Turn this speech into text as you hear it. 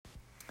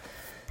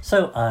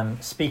So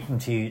I'm speaking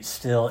to you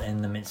still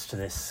in the midst of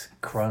this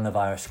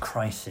coronavirus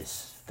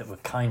crisis that we're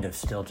kind of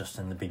still just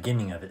in the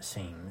beginning of, it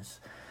seems.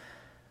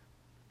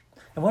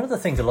 And one of the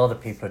things a lot of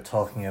people are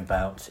talking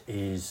about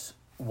is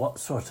what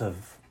sort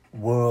of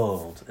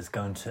world is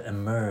going to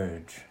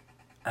emerge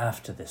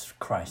after this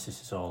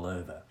crisis is all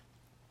over.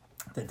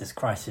 That this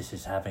crisis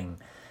is having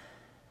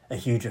a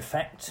huge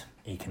effect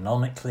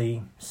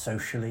economically,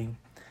 socially.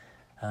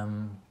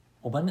 Well,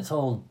 when it's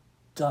all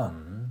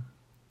done,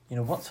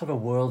 what sort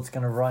of world's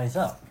going to rise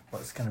up?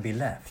 What's going to be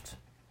left?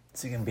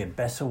 Is it going to be a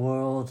better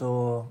world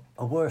or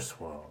a worse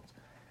world?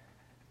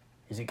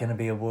 Is it going to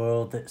be a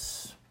world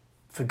that's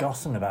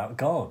forgotten about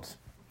God?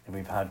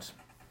 We've had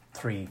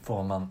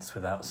 3-4 months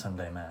without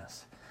Sunday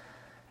Mass.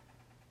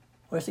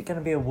 Or is it going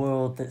to be a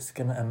world that's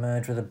going to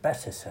emerge with a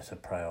better set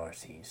of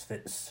priorities,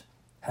 that's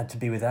had to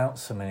be without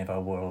so many of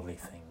our worldly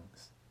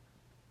things?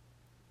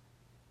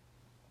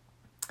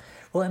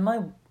 Well, in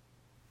my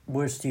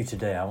words to you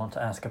today, I want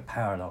to ask a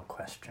parallel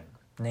question,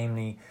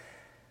 namely,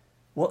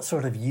 what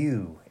sort of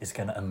you is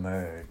going to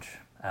emerge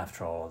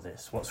after all of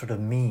this? What sort of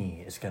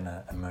me is going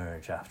to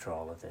emerge after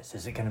all of this?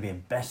 Is it going to be a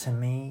better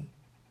me?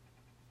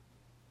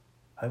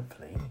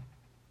 Hopefully,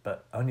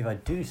 but only if I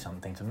do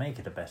something to make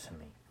it a better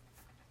me.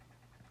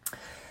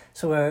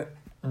 So we're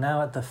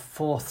now at the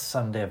 4th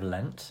Sunday of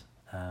Lent,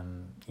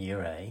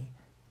 year A,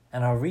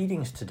 and our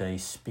readings today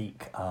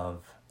speak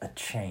of a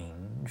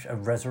change, a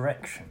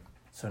resurrection.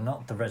 So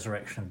not the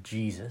resurrection of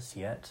Jesus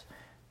yet,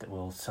 that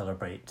we'll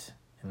celebrate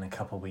in a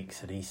couple of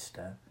weeks at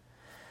Easter,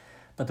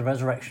 but the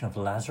resurrection of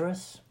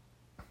Lazarus,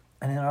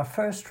 and in our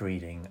first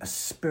reading, a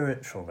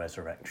spiritual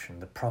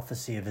resurrection, the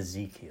prophecy of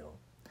Ezekiel,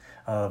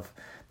 of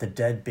the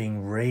dead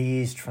being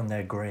raised from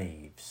their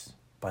graves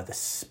by the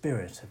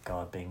Spirit of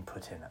God being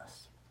put in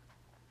us.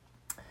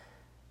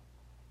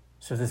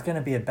 So if there's going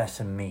to be a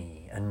better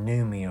me, a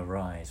new me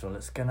arise, well,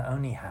 it's going to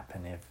only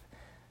happen if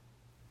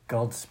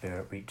God's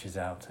Spirit reaches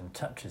out and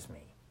touches me,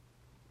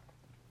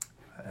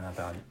 and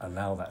I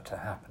allow that to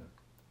happen.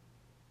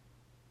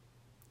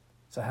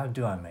 So how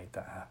do I make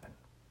that happen?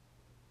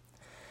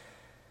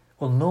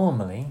 Well,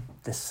 normally,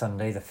 this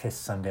Sunday, the 5th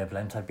Sunday of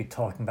Lent, I'd be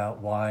talking about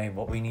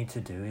what we need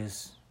to do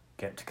is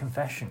get to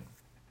confession.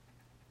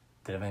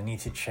 That if I need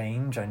to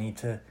change, I need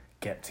to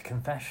get to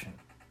confession.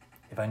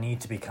 If I need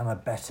to become a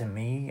better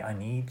me, I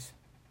need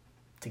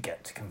to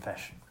get to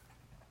confession.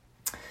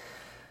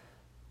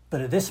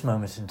 But at this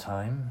moment in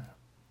time,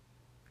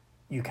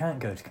 you can't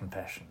go to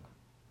confession,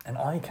 and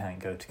I can't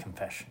go to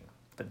confession.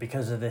 That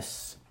because of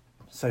this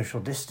social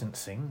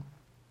distancing,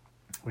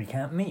 we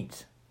can't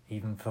meet,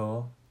 even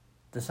for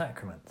the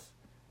sacraments.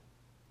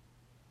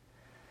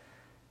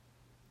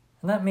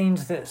 And that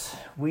means that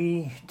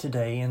we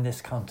today, in this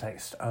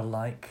context, are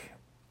like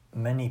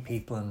many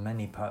people in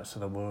many parts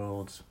of the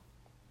world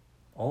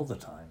all the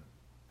time,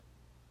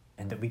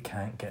 in that we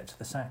can't get to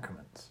the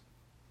sacraments.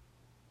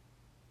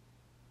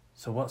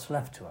 So what's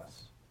left to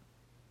us?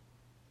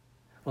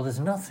 Well, there's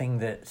nothing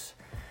that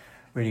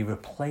really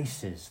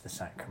replaces the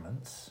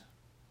sacraments.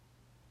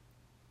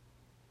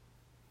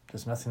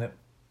 There's nothing that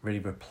really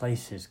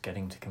replaces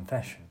getting to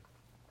confession.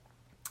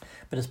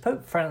 But as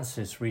Pope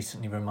Francis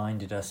recently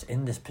reminded us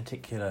in this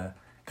particular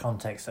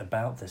context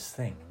about this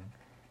thing,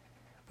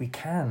 we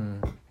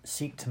can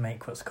seek to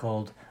make what's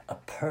called a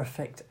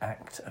perfect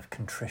act of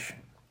contrition,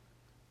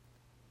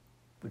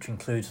 which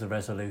includes the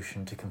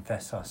resolution to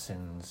confess our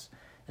sins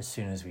as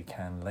soon as we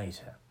can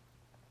later.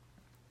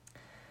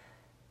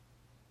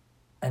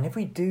 And if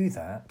we do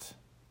that,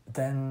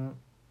 then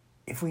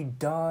if we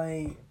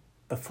die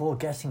before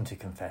getting to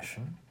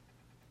confession,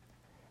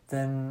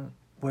 then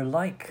we're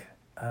like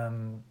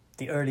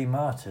the early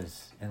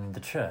martyrs in the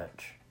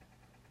church,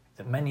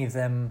 that many of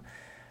them,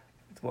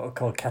 what are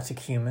called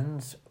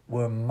catechumens,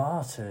 were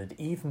martyred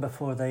even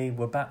before they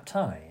were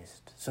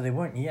baptized. So they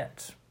weren't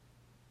yet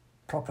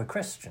proper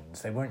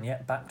Christians, they weren't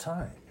yet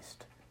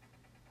baptized.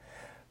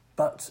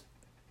 But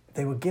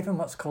they were given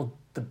what's called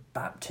the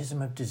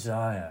baptism of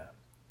desire,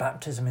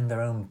 baptism in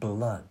their own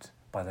blood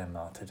by their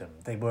martyrdom.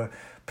 They were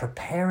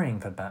preparing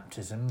for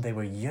baptism, they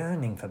were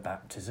yearning for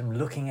baptism,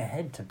 looking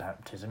ahead to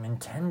baptism,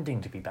 intending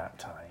to be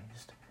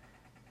baptized,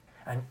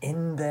 and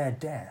in their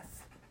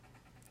death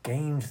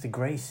gained the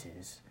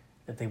graces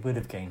that they would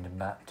have gained in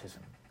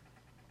baptism.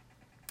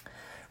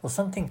 Well,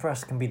 something for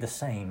us can be the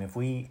same if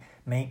we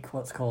make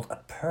what's called a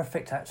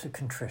perfect act of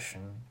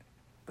contrition,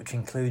 which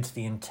includes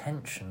the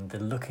intention, the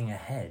looking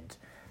ahead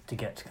to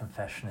get to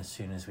confession as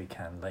soon as we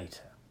can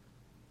later.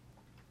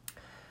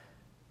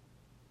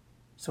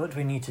 So what do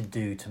we need to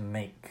do to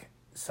make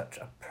such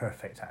a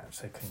perfect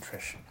act of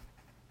contrition?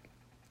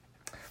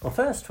 Well,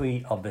 first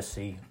we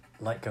obviously,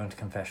 like going to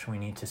confession, we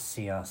need to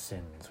see our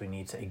sins. We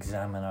need to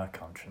examine our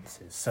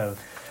consciences. So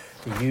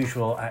the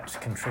usual act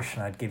of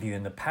contrition I'd give you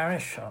in the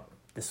parish,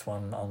 this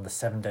one on the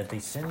 7 deadly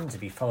sins.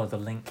 If you follow the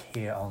link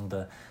here on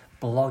the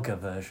blogger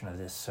version of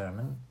this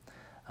sermon,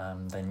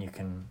 then you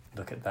can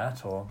look at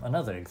that or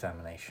another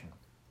examination.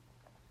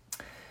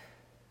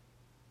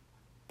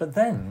 But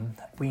then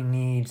we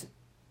need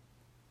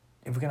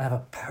if we're going to have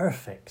a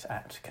perfect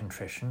act of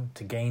contrition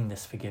to gain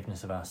this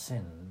forgiveness of our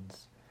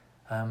sins,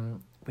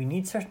 we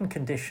need certain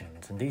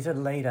conditions, and these are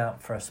laid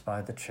out for us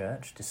by the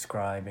Church,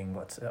 describing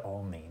what it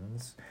all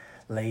means,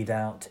 laid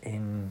out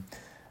in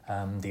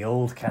the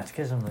Old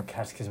Catechism, the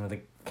Catechism of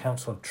the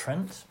Council of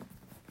Trent,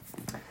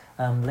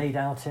 laid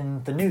out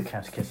in the New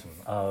Catechism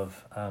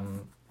of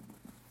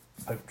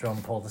Pope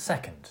John Paul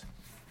II.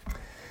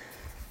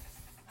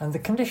 And the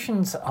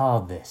conditions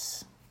are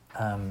this.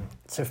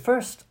 So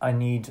first, I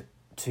need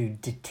to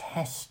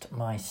detest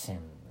my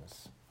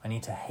sins. I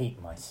need to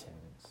hate my sins.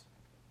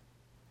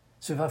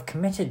 So if I've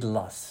committed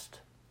lust,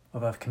 or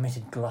if I've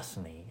committed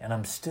gluttony, and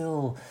I'm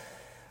still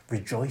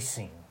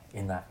rejoicing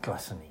in that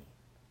gluttony,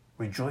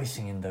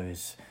 rejoicing in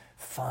those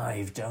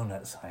 5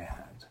 donuts I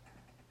had,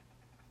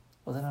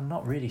 well then I'm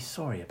not really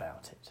sorry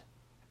about it.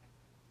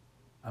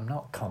 I'm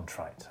not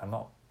contrite.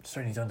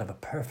 Certainly don't have a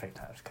perfect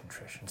act of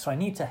contrition. So I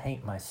need to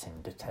hate my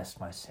sin, detest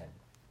my sin.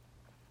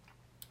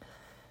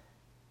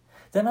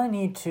 Then I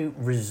need to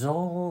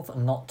resolve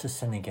not to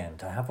sin again,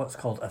 to have what's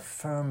called a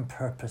firm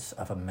purpose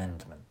of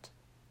amendment.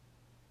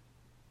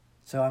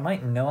 So I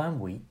might know I'm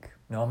weak,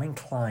 know I'm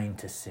inclined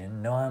to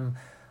sin, know I'm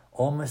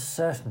almost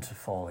certain to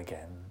fall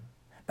again.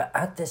 But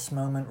at this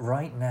moment,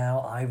 right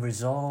now, I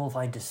resolve,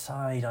 I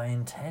decide, I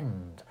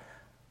intend.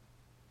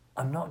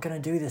 I'm not going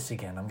to do this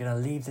again. I'm going to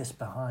leave this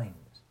behind.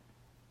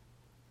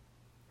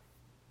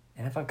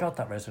 And if I've got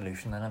that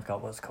resolution, then I've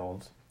got what's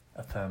called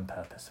a firm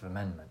purpose of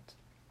amendment.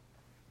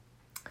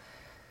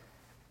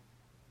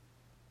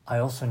 I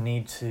also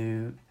need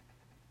to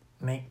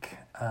make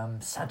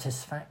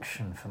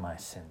satisfaction for my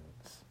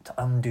sins, to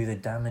undo the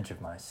damage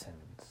of my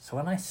sins. So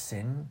when I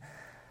sin,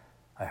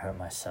 I hurt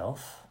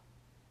myself,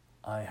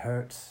 I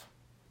hurt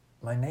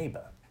my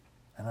neighbour,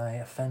 and I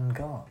offend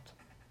God.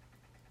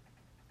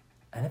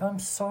 And if I'm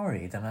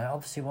sorry, then I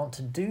obviously want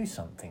to do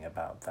something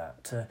about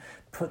that, to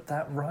put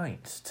that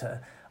right,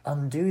 to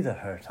undo the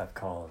hurt I've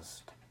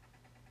caused.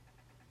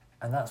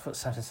 And that's what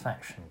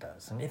satisfaction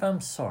does. And if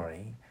I'm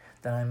sorry,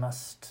 then I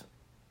must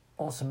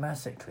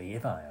automatically,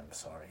 if I am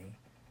sorry,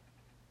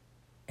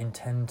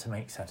 intend to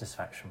make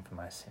satisfaction for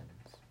my sins.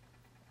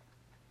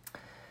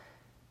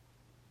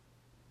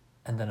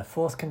 And then a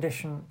fourth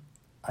condition,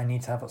 I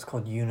need to have what's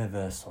called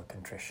universal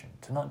contrition,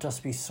 to not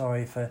just be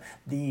sorry for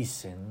these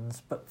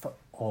sins, but for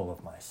all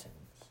of my sins.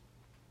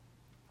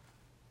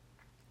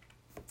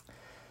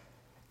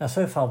 Now,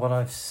 so far what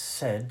I've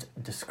said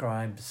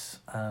describes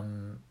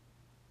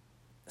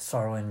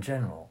sorrow in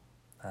general,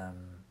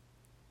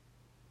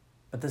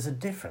 but there's a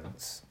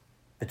difference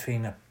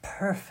between a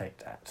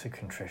perfect act of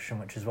contrition,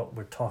 which is what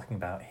we're talking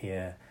about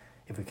here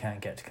if we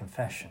can't get to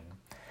confession,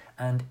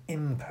 and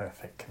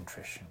imperfect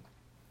contrition.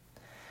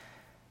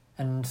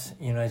 And,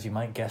 as you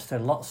might guess, there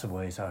are lots of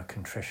ways our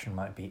contrition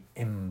might be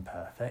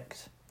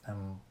imperfect.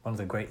 And one of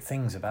the great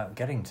things about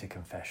getting to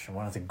confession,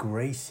 one of the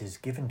graces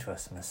given to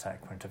us in the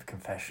sacrament of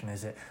confession,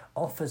 is it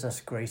offers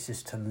us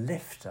graces to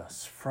lift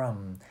us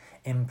from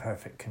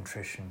imperfect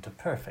contrition to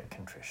perfect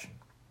contrition.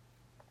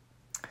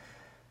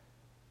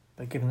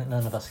 But given that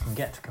none of us can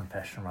get to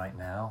confession right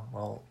now,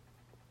 well,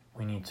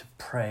 we need to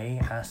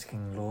pray,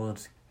 asking,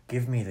 Lord,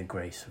 give me the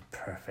grace of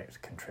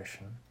perfect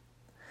contrition.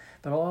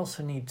 But I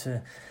also need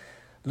to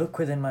look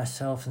within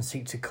myself and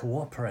seek to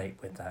cooperate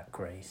with that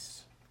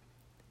grace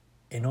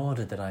in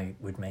order that I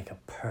would make a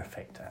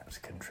perfect act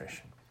of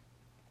contrition.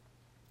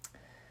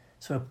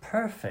 So a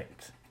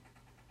perfect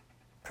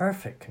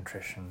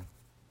contrition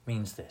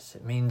means this.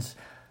 It means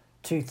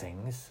 2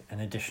 things, in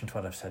addition to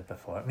what I've said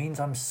before. It means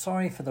I'm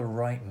sorry for the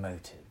right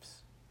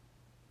motives.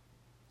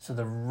 So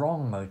the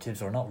wrong motives,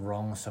 or not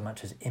wrong so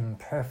much as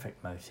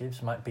imperfect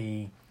motives, might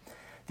be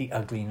the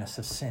ugliness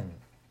of sin.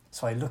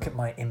 So I look at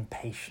my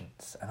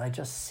impatience, and I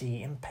just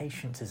see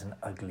impatience is an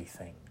ugly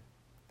thing.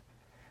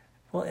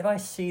 Well, if I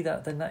see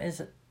that, then that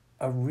is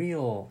a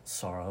real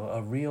sorrow,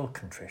 a real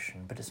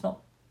contrition, but it's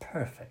not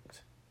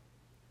perfect.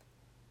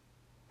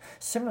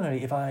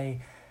 Similarly, if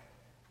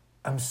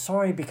I'm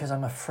sorry because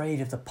I'm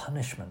afraid of the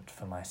punishment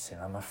for my sin,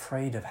 I'm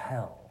afraid of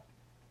hell,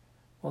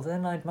 well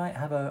then I might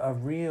have a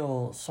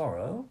real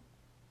sorrow,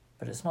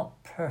 but it's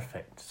not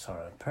perfect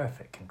sorrow,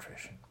 perfect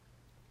contrition.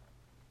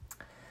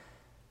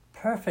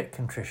 Perfect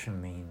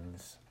contrition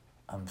means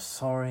I'm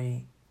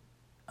sorry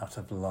out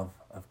of love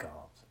of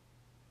God.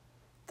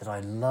 That I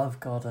love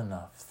God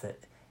enough that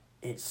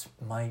it's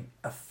my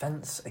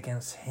offence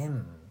against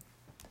Him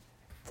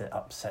that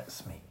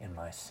upsets me in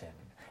my sin.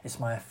 It's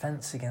my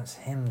offence against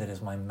Him that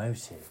is my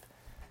motive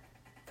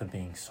for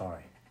being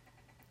sorry.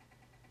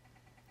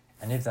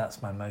 And if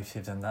that's my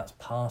motive, then that's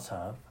part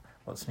of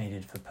what's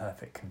needed for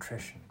perfect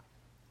contrition.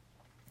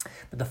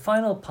 But the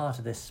final part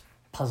of this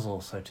puzzle,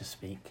 so to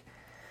speak,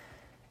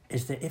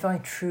 is that if I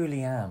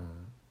truly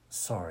am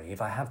sorry,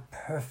 if I have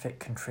perfect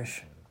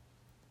contrition,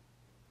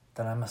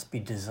 then I must be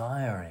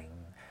desiring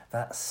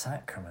that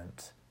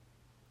sacrament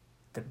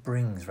that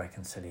brings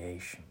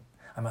reconciliation.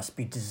 I must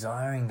be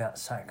desiring that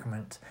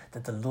sacrament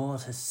that the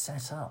Lord has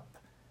set up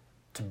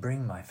to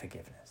bring my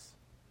forgiveness.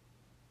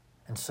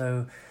 And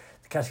so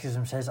the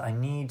Catechism says I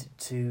need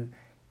to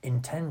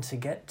intend to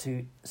get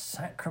to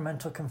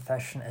sacramental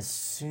confession as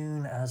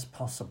soon as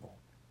possible.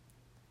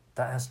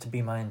 That has to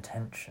be my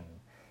intention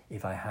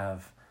if I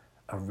have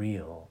a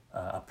real,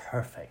 a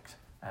perfect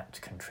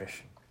act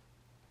contrition.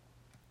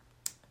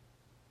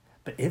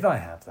 But if I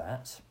have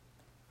that,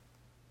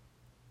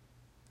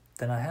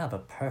 then I have a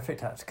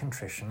perfect act of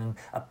contrition, and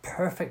a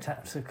perfect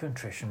act of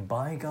contrition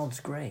by God's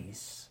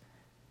grace,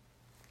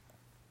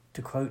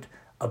 to quote,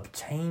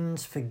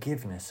 obtains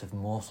forgiveness of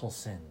mortal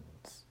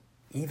sins,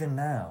 even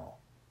now,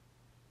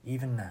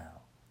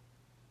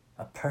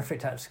 a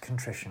perfect act of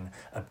contrition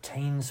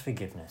obtains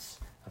forgiveness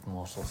of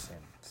mortal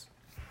sins.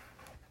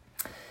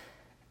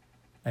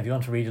 Now, if you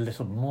want to read a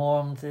little more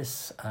on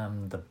this,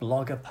 the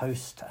blogger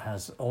post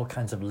has all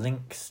kinds of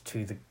links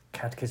to the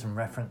catechism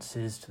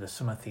references, to the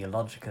Summa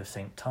Theologica of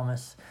St.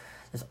 Thomas.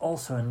 There's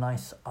also a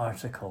nice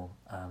article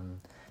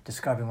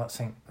describing what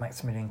St.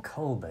 Maximilian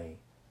Kolbe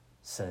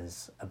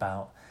says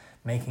about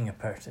making a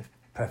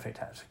perfect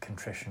act of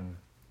contrition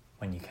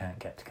when you can't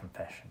get to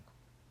confession.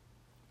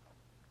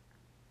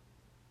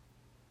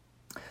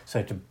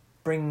 So to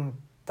bring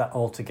that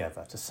all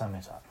together, to sum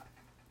it up,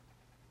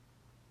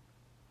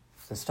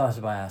 so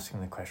started by asking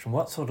the question,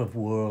 what sort of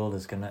world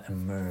is going to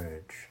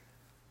emerge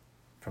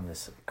from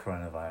this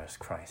coronavirus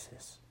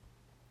crisis?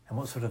 And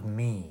what sort of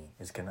me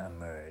is going to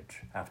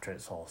emerge after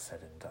it's all said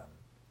and done?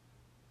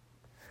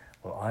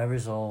 Well, I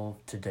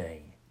resolve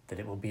today that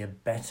it will be a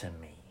better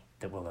me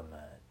that will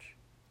emerge.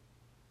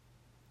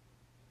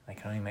 I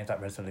can only make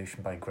that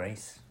resolution by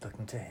grace,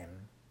 looking to Him.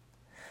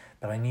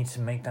 But I need to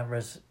make that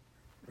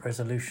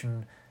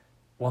resolution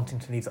wanting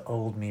to leave the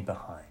old me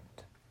behind.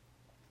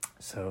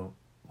 So,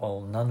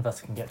 while none of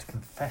us can get to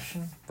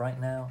confession right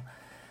now,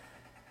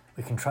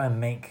 we can try and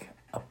make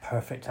a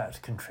perfect act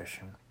of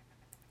contrition.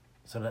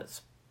 So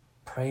let's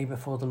pray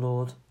before the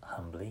Lord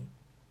humbly.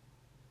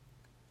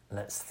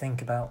 Let's think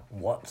about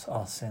what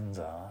our sins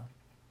are.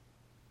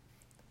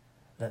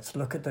 Let's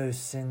look at those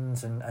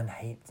sins and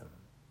hate them.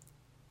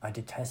 I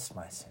detest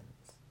my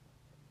sins.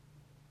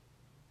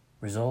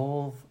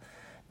 Resolve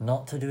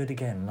not to do it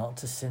again, not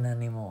to sin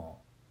anymore.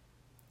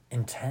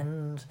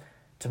 Intend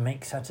to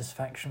make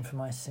satisfaction for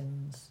my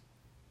sins,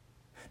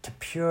 to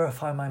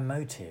purify my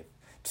motive,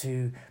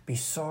 to be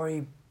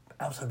sorry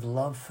out of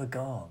love for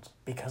God,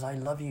 because I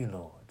love you,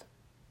 Lord.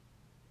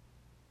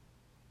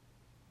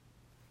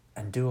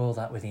 And do all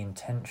that with the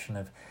intention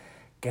of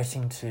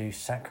getting to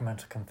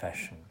sacramental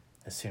confession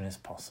as soon as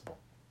possible.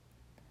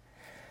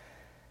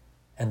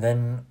 And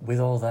then with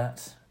all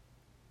that,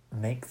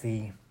 make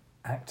the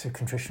act of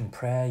contrition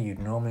prayer you'd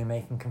normally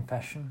make in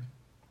confession,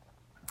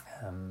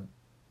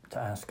 to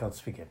ask God's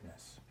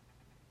forgiveness.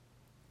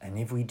 And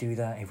if we do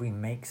that, if we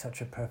make such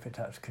a perfect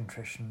act of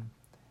contrition,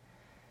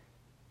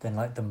 then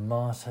like the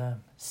martyr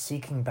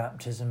seeking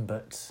baptism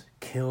but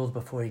killed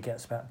before he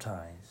gets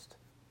baptized,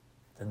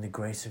 then the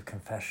grace of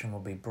confession will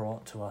be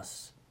brought to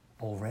us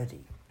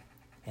already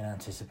in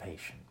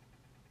anticipation,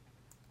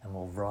 and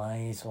will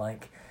rise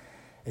like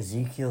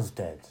Ezekiel's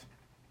dead,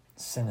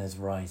 sinners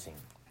rising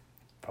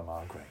from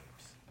our grave.